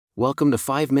Welcome to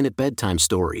 5-Minute Bedtime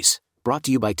Stories, brought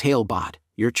to you by Talebot,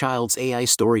 your child's AI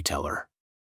storyteller.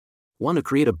 Want to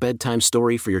create a bedtime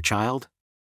story for your child?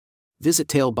 Visit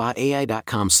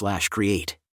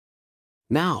talebotai.com/create.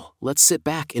 Now, let's sit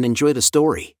back and enjoy the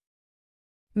story.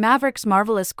 Maverick's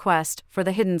Marvelous Quest for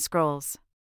the Hidden Scrolls.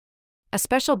 A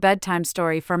special bedtime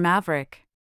story for Maverick.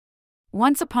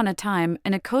 Once upon a time,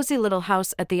 in a cozy little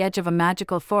house at the edge of a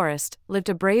magical forest, lived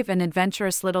a brave and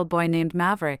adventurous little boy named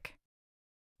Maverick.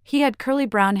 He had curly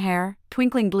brown hair,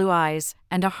 twinkling blue eyes,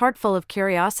 and a heart full of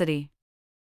curiosity.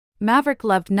 Maverick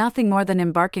loved nothing more than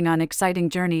embarking on exciting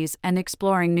journeys and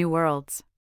exploring new worlds.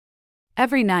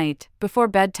 Every night, before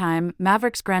bedtime,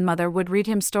 Maverick's grandmother would read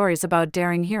him stories about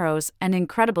daring heroes and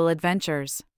incredible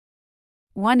adventures.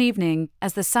 One evening,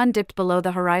 as the sun dipped below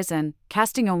the horizon,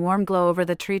 casting a warm glow over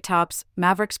the treetops,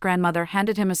 Maverick's grandmother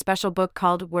handed him a special book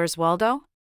called Where's Waldo?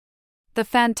 The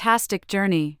Fantastic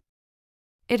Journey.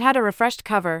 It had a refreshed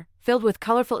cover, filled with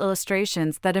colorful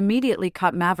illustrations that immediately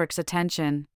caught Maverick's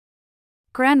attention.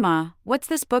 "Grandma, what's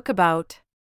this book about?"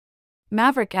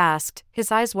 Maverick asked, his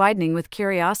eyes widening with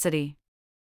curiosity.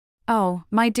 "Oh,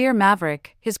 my dear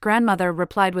Maverick," his grandmother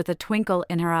replied with a twinkle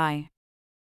in her eye.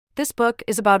 "This book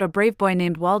is about a brave boy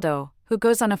named Waldo, who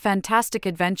goes on a fantastic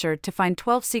adventure to find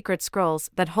 12 secret scrolls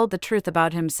that hold the truth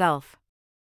about himself.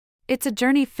 It's a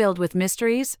journey filled with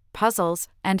mysteries, puzzles,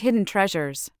 and hidden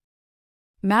treasures."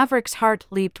 Maverick's heart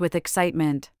leaped with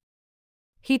excitement.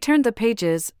 He turned the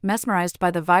pages, mesmerized by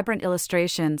the vibrant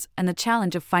illustrations and the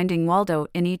challenge of finding Waldo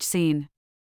in each scene.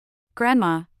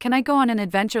 "Grandma, can I go on an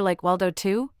adventure like Waldo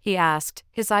too?" he asked,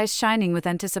 his eyes shining with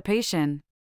anticipation.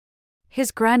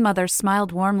 His grandmother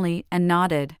smiled warmly and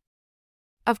nodded.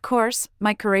 "Of course,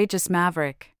 my courageous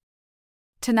Maverick.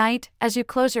 Tonight, as you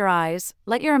close your eyes,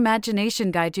 let your imagination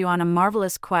guide you on a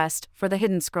marvelous quest for the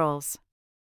hidden scrolls."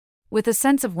 With a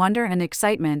sense of wonder and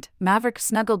excitement, Maverick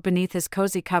snuggled beneath his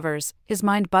cozy covers, his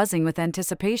mind buzzing with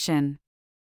anticipation.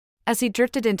 As he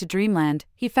drifted into dreamland,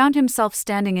 he found himself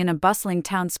standing in a bustling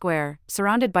town square,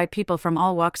 surrounded by people from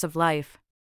all walks of life.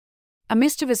 A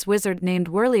mischievous wizard named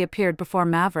Whirly appeared before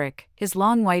Maverick, his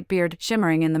long white beard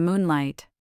shimmering in the moonlight.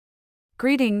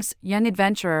 "Greetings, young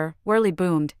adventurer," Whirly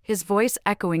boomed, his voice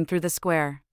echoing through the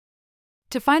square.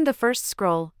 "To find the first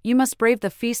scroll, you must brave the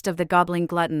feast of the gobbling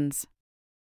gluttons."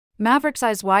 Maverick's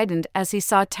eyes widened as he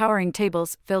saw towering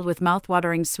tables filled with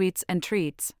mouth-watering sweets and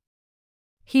treats.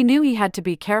 He knew he had to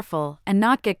be careful and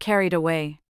not get carried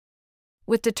away.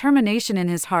 With determination in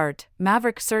his heart,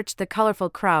 Maverick searched the colorful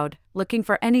crowd, looking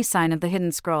for any sign of the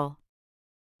hidden scroll.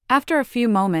 After a few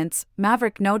moments,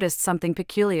 Maverick noticed something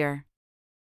peculiar.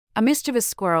 A mischievous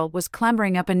squirrel was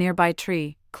clambering up a nearby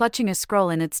tree, clutching a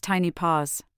scroll in its tiny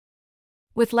paws.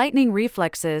 With lightning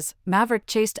reflexes, Maverick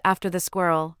chased after the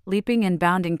squirrel, leaping and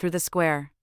bounding through the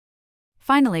square.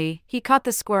 Finally, he caught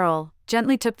the squirrel,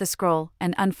 gently took the scroll,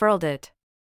 and unfurled it.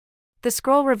 The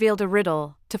scroll revealed a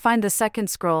riddle: to find the second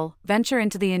scroll, venture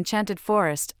into the enchanted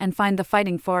forest and find the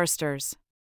fighting foresters.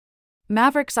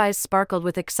 Maverick's eyes sparkled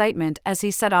with excitement as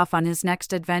he set off on his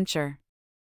next adventure.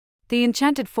 The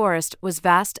enchanted forest was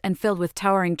vast and filled with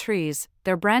towering trees,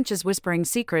 their branches whispering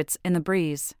secrets in the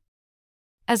breeze.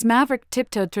 As Maverick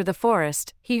tiptoed through the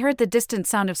forest, he heard the distant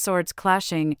sound of swords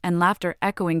clashing and laughter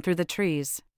echoing through the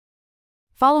trees.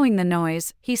 Following the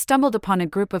noise, he stumbled upon a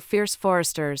group of fierce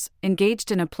foresters,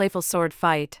 engaged in a playful sword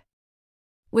fight.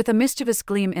 With a mischievous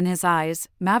gleam in his eyes,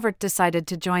 Maverick decided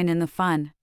to join in the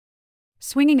fun.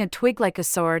 Swinging a twig like a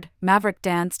sword, Maverick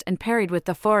danced and parried with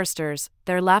the foresters,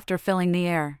 their laughter filling the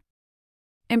air.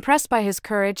 Impressed by his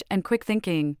courage and quick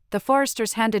thinking, the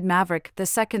foresters handed Maverick the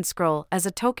second scroll as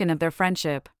a token of their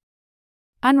friendship.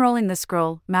 Unrolling the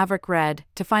scroll, Maverick read,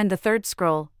 "To find the third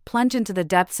scroll, plunge into the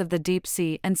depths of the deep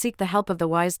sea and seek the help of the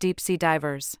wise deep-sea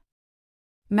divers."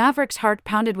 Maverick's heart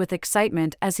pounded with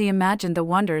excitement as he imagined the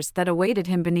wonders that awaited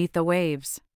him beneath the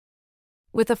waves.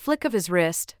 With a flick of his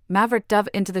wrist, Maverick dove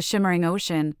into the shimmering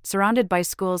ocean, surrounded by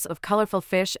schools of colorful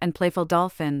fish and playful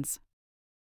dolphins.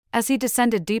 As he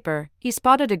descended deeper, he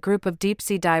spotted a group of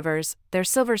deep-sea divers, their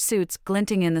silver suits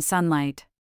glinting in the sunlight.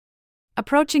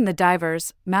 Approaching the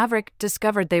divers, Maverick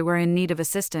discovered they were in need of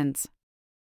assistance.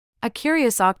 A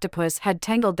curious octopus had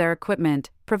tangled their equipment,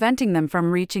 preventing them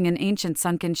from reaching an ancient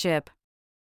sunken ship.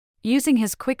 Using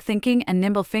his quick thinking and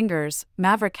nimble fingers,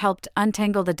 Maverick helped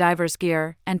untangle the divers'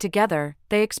 gear, and together,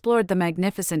 they explored the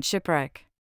magnificent shipwreck.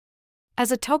 As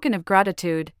a token of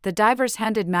gratitude, the divers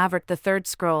handed Maverick the third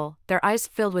scroll, their eyes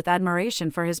filled with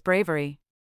admiration for his bravery.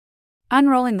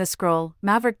 Unrolling the scroll,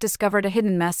 Maverick discovered a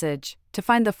hidden message: to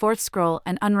find the fourth scroll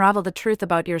and unravel the truth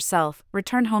about yourself,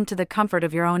 return home to the comfort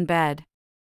of your own bed.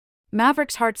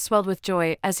 Maverick's heart swelled with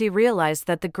joy as he realized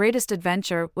that the greatest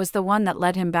adventure was the one that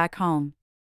led him back home.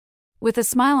 With a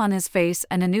smile on his face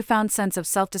and a newfound sense of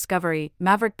self-discovery,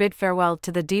 Maverick bid farewell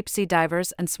to the deep-sea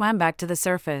divers and swam back to the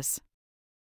surface.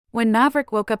 When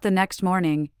Maverick woke up the next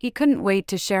morning, he couldn't wait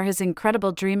to share his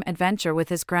incredible dream adventure with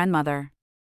his grandmother.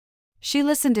 She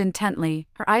listened intently,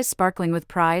 her eyes sparkling with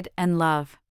pride and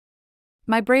love.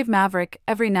 "My brave Maverick,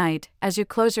 every night, as you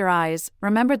close your eyes,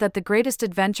 remember that the greatest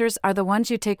adventures are the ones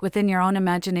you take within your own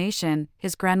imagination,"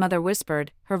 his grandmother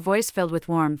whispered, her voice filled with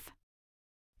warmth.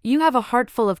 "You have a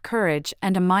heart full of courage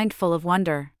and a mind full of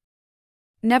wonder.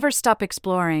 Never stop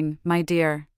exploring, my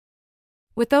dear."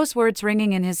 With those words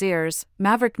ringing in his ears,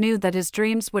 Maverick knew that his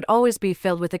dreams would always be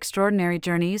filled with extraordinary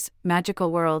journeys,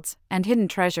 magical worlds, and hidden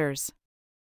treasures.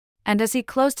 And as he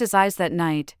closed his eyes that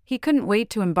night, he couldn't wait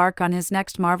to embark on his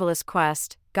next marvelous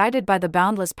quest, guided by the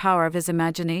boundless power of his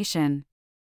imagination.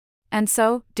 And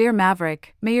so, dear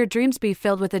Maverick, may your dreams be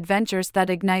filled with adventures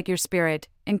that ignite your spirit,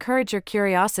 encourage your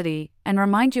curiosity, and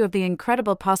remind you of the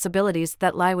incredible possibilities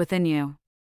that lie within you.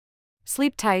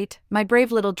 Sleep tight, my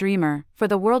brave little dreamer, for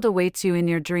the world awaits you in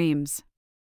your dreams.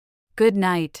 Good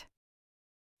night.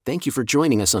 Thank you for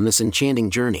joining us on this enchanting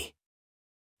journey.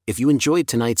 If you enjoyed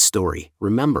tonight's story,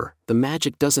 remember, the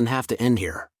magic doesn't have to end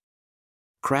here.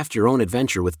 Craft your own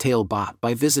adventure with Talebot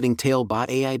by visiting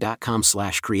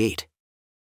talebotai.com/create.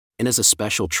 And as a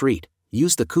special treat,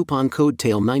 use the coupon code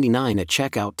TALE99 at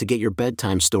checkout to get your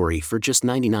bedtime story for just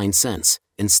 99 cents,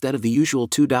 instead of the usual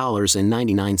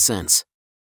 $2.99.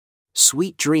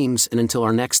 Sweet dreams, and until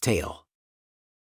our next tale.